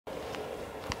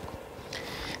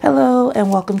Hello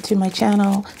and welcome to my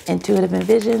channel, Intuitive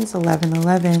Envisions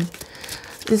 1111.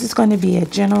 This is going to be a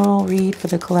general read for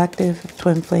the collective of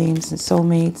twin flames and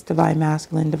soulmates, divine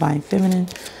masculine, divine feminine.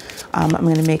 I'm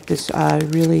going to make this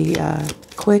really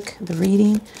quick, the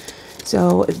reading.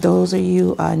 So if those of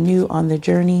you new on the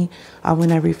journey,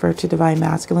 when I refer to divine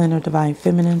masculine or divine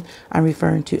feminine, I'm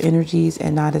referring to energies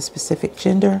and not a specific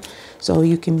gender. So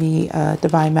you can be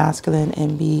divine masculine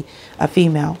and be a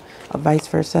female. Or vice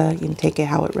versa. You can take it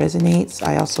how it resonates.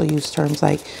 I also use terms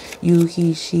like you,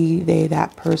 he, she, they,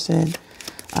 that person,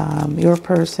 your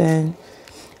person.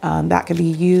 That could be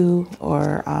you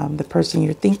or the person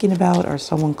you're thinking about or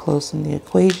someone close in the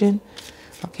equation.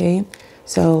 Okay,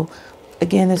 so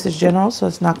again, this is general, so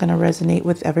it's not going to resonate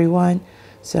with everyone.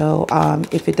 So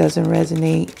if it doesn't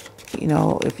resonate, you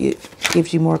know, if it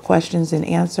gives you more questions than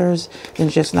answers, then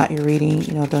it's just not your reading.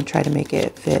 You know, don't try to make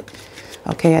it fit.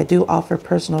 Okay, I do offer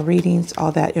personal readings.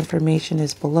 All that information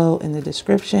is below in the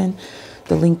description.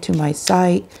 The link to my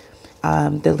site,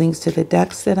 the links to the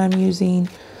decks that I'm using,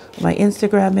 my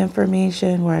Instagram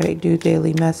information where I do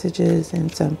daily messages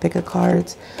and some pick-a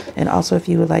cards. And also if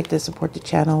you would like to support the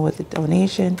channel with a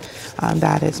donation,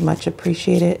 that is much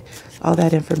appreciated. All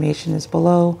that information is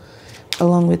below,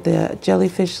 along with the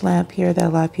jellyfish lamp here that a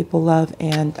lot of people love,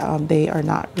 and they are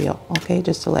not real. Okay,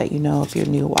 just to let you know if you're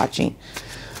new watching.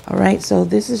 All right, so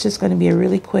this is just going to be a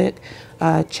really quick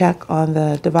check on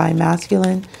the divine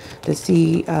masculine to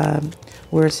see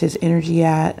where's his energy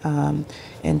at,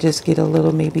 and just get a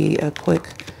little, maybe a quick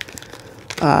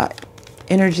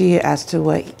energy as to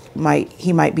what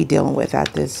he might be dealing with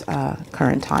at this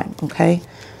current time. Okay,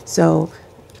 so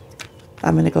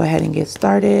I'm going to go ahead and get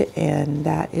started, and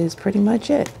that is pretty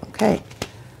much it. Okay,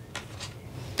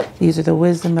 these are the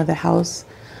wisdom of the house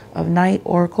of night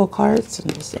oracle cards,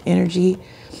 and it's the energy.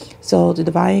 So the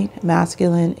divine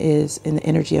masculine is in the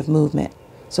energy of movement.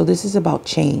 So this is about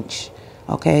change.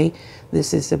 Okay,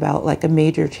 this is about like a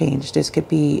major change. This could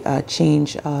be a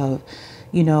change of,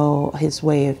 you know, his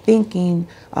way of thinking,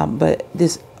 but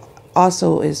this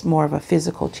also is more of a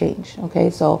physical change. Okay,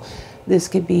 so this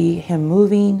could be him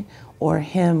moving or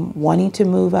him wanting to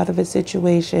move out of a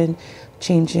situation,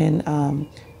 changing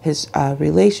his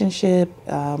relationship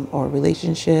or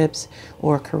relationships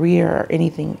or career or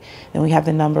anything. Then we have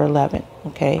the number 11,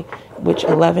 okay, which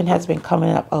 11 has been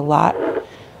coming up a lot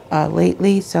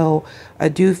lately. So I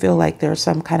do feel like there's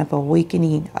some kind of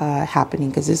awakening happening,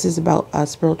 because this is about a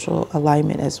spiritual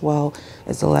alignment as well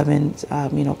as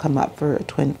 11s, you know, come up for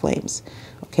twin flames.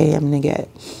 Okay, I'm going to get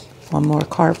one more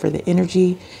card for the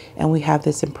energy, and we have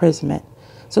this imprisonment.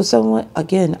 So someone,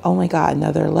 again, oh my God,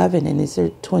 another 11, and these are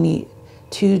 22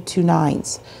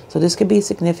 9s. So this could be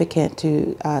significant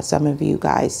to some of you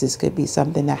guys. This could be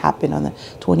something that happened on the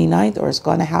 29th, or it's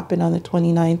going to happen on the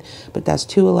 29th, but that's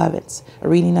 2 11s. A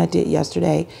reading I did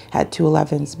yesterday had 2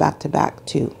 11s back to back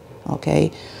too.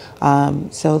 Okay,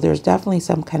 so there's definitely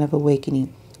some kind of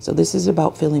awakening. So this is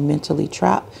about feeling mentally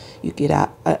trapped. You get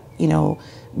out, you know,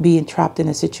 being trapped in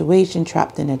a situation,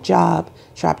 trapped in a job,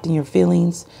 trapped in your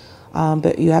feelings,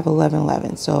 but you have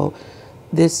 1111. So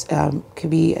this could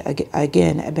be,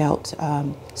 again, about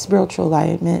spiritual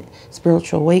alignment,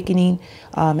 spiritual awakening,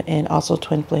 and also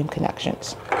twin flame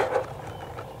connections.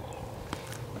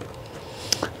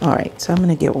 All right, so I'm going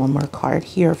to get one more card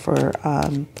here for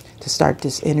to start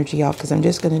this energy off, because I'm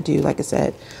just going to do, like I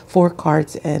said, 4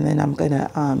 cards, and then I'm going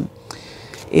to,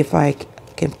 if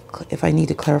I need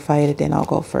to clarify it, then I'll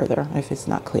go further if it's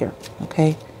not clear.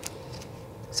 Okay,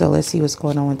 so let's see what's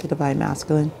going on with the divine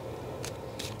masculine.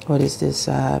 What is this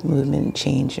movement and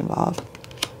change involved?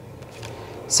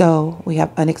 So we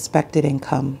have unexpected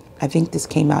income. I think this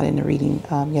came out in the reading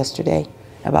yesterday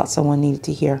about someone needed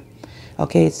to hear.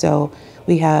 Okay, so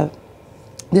we have,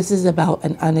 this is about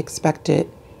an unexpected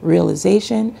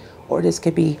realization, or this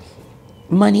could be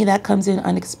money that comes in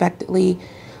unexpectedly.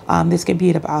 This could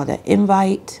be about an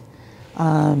invite.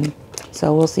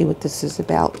 So we'll see what this is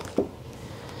about.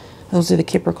 Those are the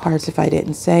Kipper cards, if I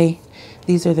didn't say.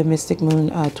 These are the Mystic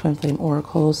Moon Twin Flame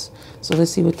Oracles. So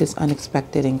let's see what this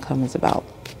unexpected income is about.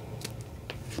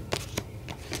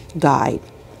 Guide.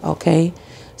 Okay.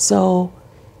 So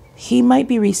he might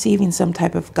be receiving some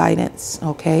type of guidance.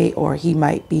 Okay. Or he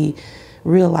might be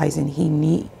realizing he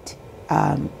need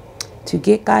to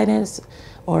get guidance,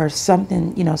 or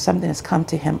something, you know, something has come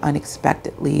to him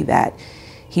unexpectedly that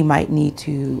he might need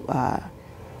to,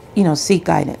 you know, seek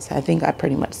guidance. I think I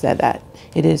pretty much said that.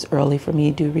 It is early for me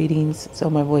to do readings, so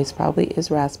my voice probably is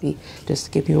raspy, just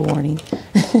to give you a warning.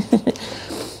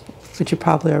 But you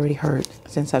probably already heard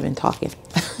since I've been talking.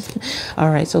 All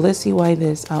right, so let's see why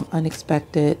this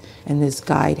unexpected and this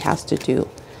guide has to do.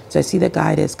 So I see the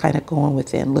guide is kind of going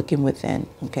within, looking within,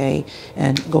 okay,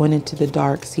 and going into the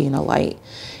dark, seeing a light.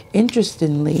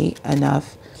 Interestingly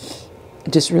enough,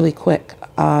 just really quick,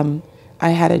 I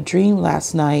had a dream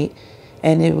last night,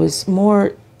 and it was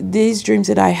more, these dreams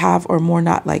that I have are more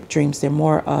not like dreams. They're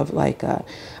more of like,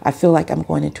 I feel like I'm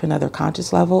going into another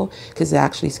conscious level, because it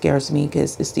actually scares me,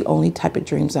 because it's the only type of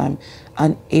dreams I'm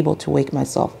unable to wake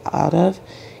myself out of.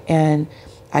 And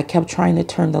I kept trying to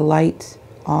turn the light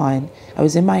on. I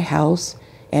was in my house,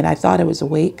 and I thought I was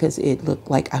awake because it looked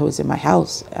like I was in my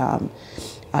house.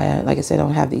 Like I said, I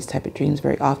don't have these type of dreams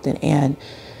very often. And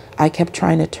I kept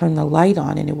trying to turn the light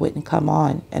on, and it wouldn't come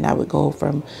on. And I would go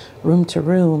from room to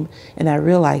room, and I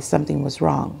realized something was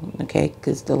wrong, okay,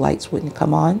 because the lights wouldn't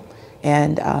come on.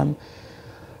 And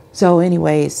so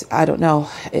anyways, I don't know.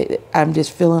 I'm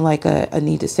just feeling like a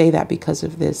need to say that because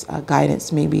of this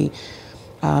guidance. Maybe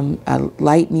a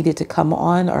light needed to come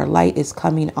on, or light is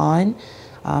coming on.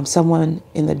 Someone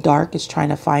in the dark is trying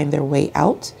to find their way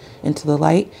out into the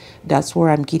light. That's where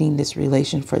I'm getting this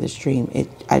relation for this dream.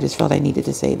 I just felt I needed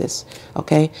to say this.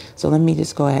 Okay, so let me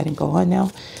just go ahead and go on now.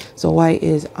 So why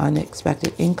is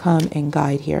unexpected income and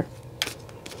guide here?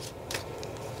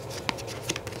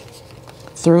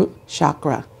 Throat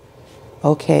chakra.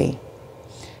 Okay,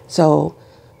 so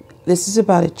this is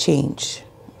about a change.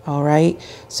 All right,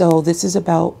 so this is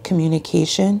about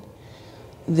communication.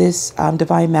 This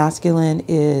divine masculine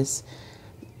is,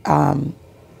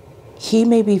 he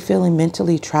may be feeling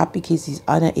mentally trapped because he's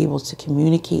unable to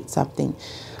communicate something,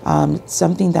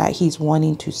 something that he's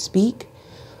wanting to speak,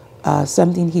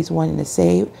 something he's wanting to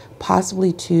say,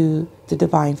 possibly to the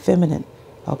divine feminine.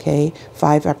 Okay,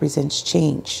 5 represents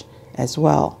change as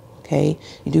well. Okay,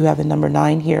 you do have a number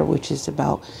 9 here, which is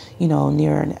about,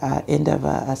 near an end of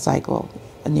a cycle,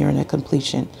 nearing a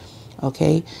completion.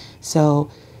 Okay,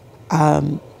 so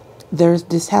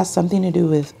this has something to do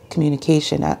with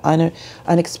communication, an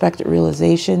unexpected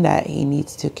realization that he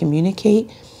needs to communicate,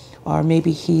 or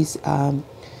maybe he's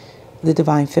the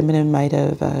divine feminine might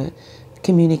have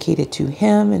communicated to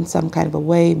him in some kind of a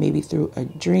way, maybe through a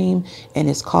dream, and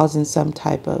it's causing some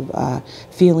type of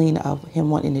feeling of him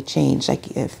wanting to change, like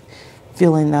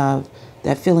feeling of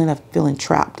feeling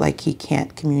trapped, like he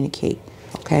can't communicate.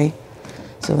 Okay,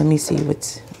 so let me see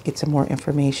get some more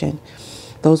information.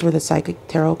 Those were the psychic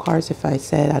tarot cards. If I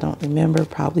said I don't remember,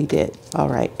 probably did. All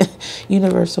right.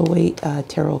 Universal Waite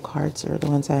tarot cards are the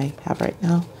ones I have right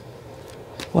now.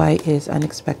 Why is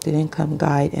unexpected income,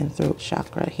 guide, and throat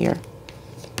chakra here?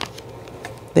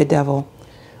 The devil.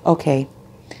 Okay.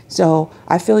 So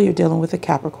I feel you're dealing with a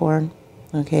Capricorn.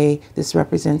 Okay. This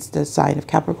represents the sign of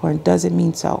Capricorn. Doesn't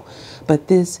mean so. But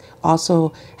this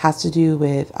also has to do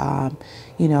with,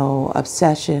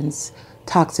 obsessions,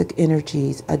 toxic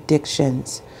energies,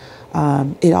 addictions.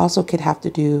 It also could have to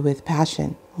do with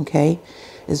passion, okay,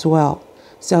 as well.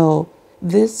 So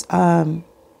this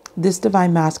this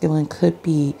divine masculine could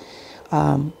be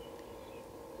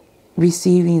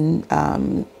receiving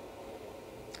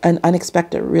an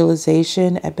unexpected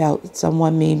realization about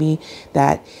someone maybe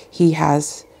that he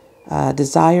has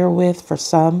desire with, for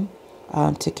some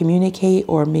to communicate,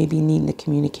 or maybe needing to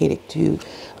communicate it to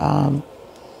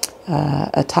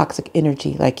a toxic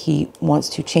energy, like he wants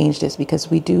to change this, because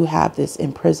we do have this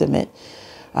imprisonment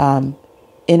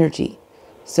energy.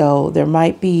 So there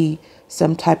might be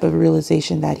some type of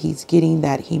realization that he's getting,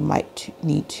 that he might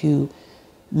need to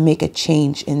make a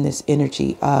change in this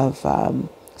energy of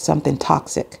something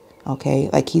toxic. Okay,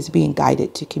 like he's being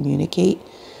guided to communicate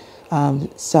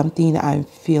something I'm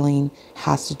feeling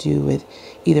has to do with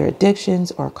either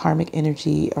addictions or karmic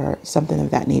energy or something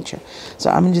of that nature. So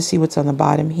I'm going to just see what's on the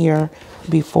bottom here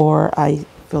before I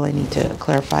feel I need to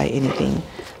clarify anything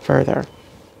further.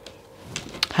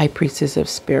 High Priestess of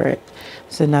Spirit.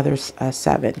 It's another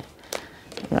 7.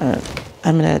 I'm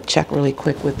going to check really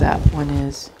quick what that one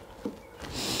is.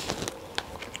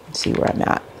 Let's see where I'm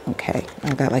at. Okay,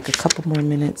 I've got like a couple more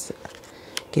minutes.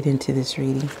 Get into this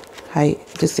reading.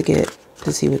 Just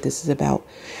to see what this is about.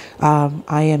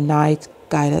 I am Night,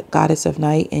 goddess of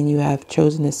night, and you have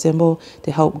chosen a symbol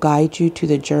to help guide you to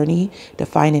the journey to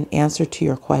find an answer to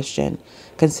your question.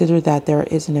 Consider that there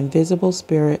is an invisible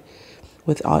spirit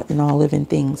in all living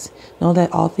things. Know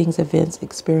that all things, events,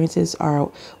 experiences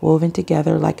are woven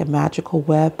together like a magical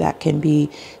web that can be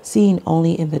seen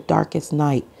only in the darkest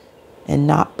night and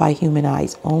not by human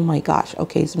eyes. Oh my gosh.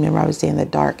 Okay, so remember I was saying the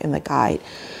dark and the guide.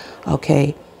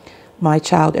 Okay. My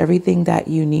child, everything that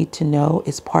you need to know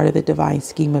is part of the divine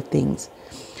scheme of things.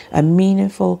 A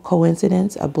meaningful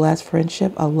coincidence, a blessed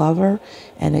friendship, a lover,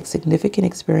 and a significant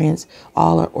experience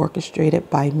all are orchestrated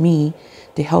by me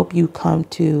to help you come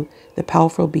to the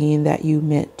powerful being that you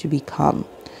meant to become.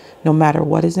 No matter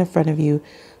what is in front of you,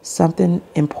 something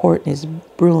important is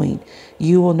brewing.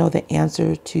 You will know the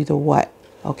answer to the what,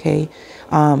 okay,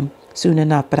 soon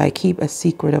enough. But I keep a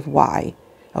secret of why.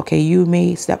 Okay, you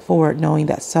may step forward knowing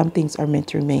that some things are meant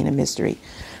to remain a mystery.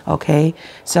 Okay,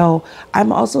 so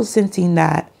I'm also sensing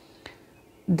that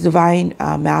divine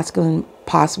masculine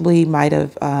possibly might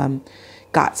have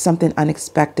got something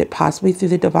unexpected, possibly through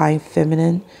the divine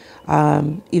feminine,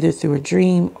 either through a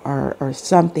dream or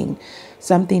something.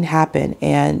 Something happened,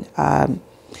 and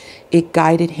it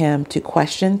guided him to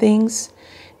question things.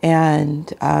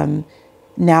 And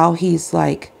now he's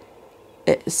like,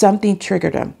 something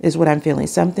triggered him, is what I'm feeling.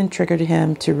 Something triggered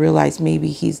him to realize maybe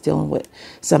he's dealing with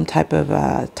some type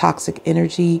of toxic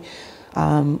energy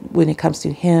when it comes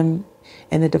to him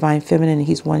and the divine feminine.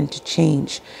 He's wanting to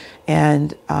change.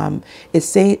 And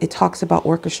it talks about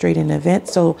orchestrating an event.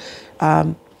 So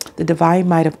the divine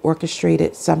might have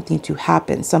orchestrated something to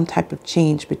happen, some type of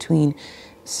change between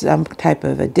some type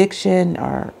of addiction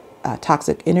or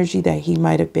toxic energy that he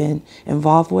might have been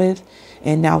involved with.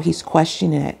 And now he's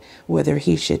questioning it, whether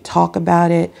he should talk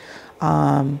about it,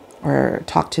 or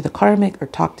talk to the karmic, or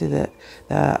talk to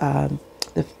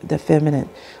the feminine.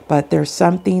 But there's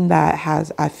something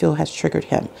that I feel has triggered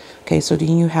him. Okay, so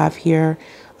then you have here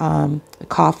a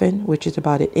coffin, which is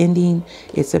about it ending.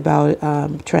 It's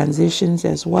about transitions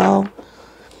as well.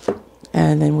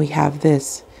 And then we have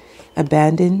this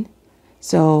abandoned.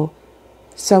 So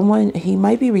he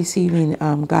might be receiving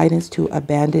guidance to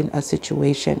abandon a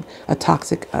situation, a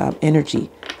toxic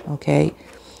energy, okay?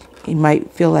 He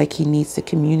might feel like he needs to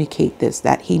communicate this,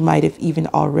 that he might have even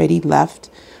already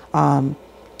left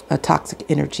a toxic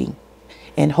energy.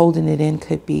 And holding it in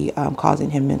could be causing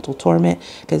him mental torment.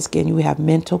 Because again, we have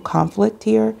mental conflict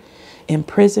here,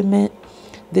 imprisonment.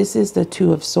 This is the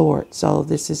Two of Swords. So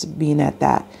this is being at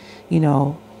that,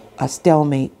 a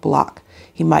stalemate block.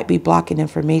 He might be blocking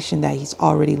information that he's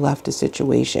already left a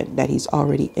situation, that he's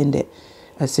already ended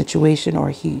a situation,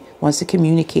 or he wants to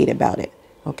communicate about it,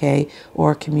 okay?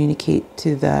 Or communicate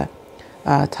to the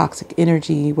toxic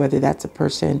energy, whether that's a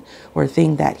person or a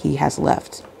thing that he has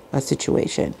left a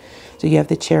situation. So you have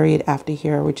the Chariot after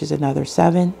here, which is another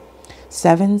 7.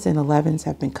 7s and 11s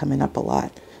have been coming up a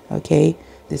lot, okay?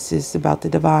 This is about the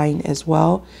divine as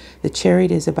well. The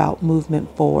Chariot is about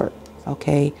movement forward,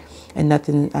 okay? And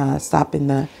nothing stopping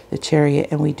the Chariot.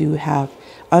 And we do have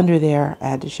under there, I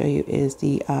had to show you, is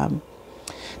the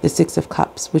 6 of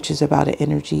Cups, which is about an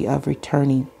energy of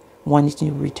returning, wanting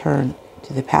to return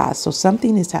to the past. So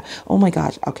something is oh my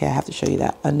gosh, okay, I have to show you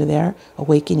that under there,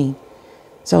 awakening.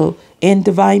 So in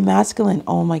divine masculine,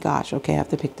 oh my gosh, okay, I have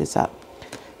to pick this up.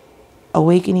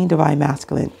 Awakening, divine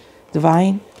masculine.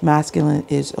 Divine masculine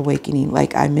is awakening,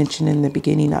 like I mentioned in the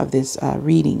beginning of this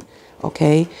reading.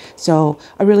 Okay, so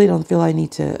I really don't feel I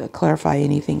need to clarify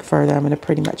anything further. I'm going to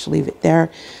pretty much leave it there.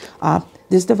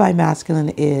 This divine masculine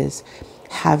is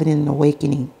having an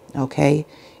awakening, okay?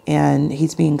 And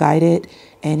he's being guided,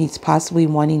 and he's possibly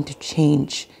wanting to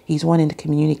change. He's wanting to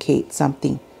communicate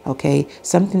something, okay?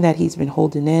 Something that he's been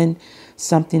holding in,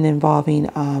 something involving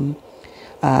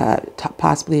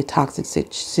possibly a toxic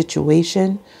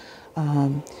situation.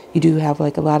 You do have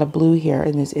like a lot of blue here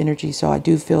in this energy. So I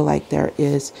do feel like there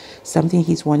is something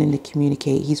he's wanting to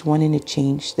communicate. He's wanting to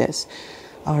change this,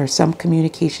 or some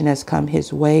communication has come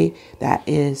his way that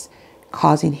is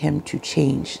causing him to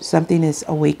change. Something is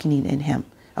awakening in him.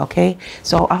 Okay,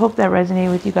 so I hope that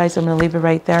resonated with you guys. I'm going to leave it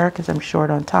right there because I'm short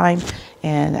on time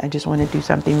and I just want to do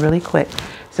something really quick.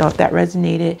 So if that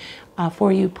resonated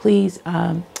for you, please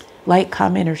like,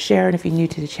 comment, or share. And if you're new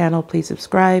to the channel, please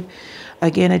subscribe.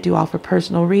 Again, I do offer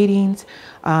personal readings.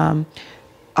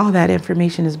 All that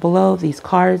information is below. These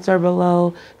cards are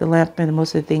below. The lamp and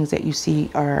most of the things that you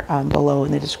see are below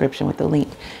in the description with the link.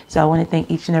 So I want to thank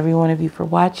each and every one of you for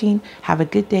watching. Have a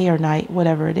good day or night,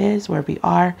 whatever it is, wherever you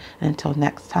are. And until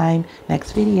next time,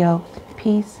 next video,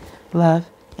 peace, love,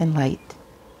 and light.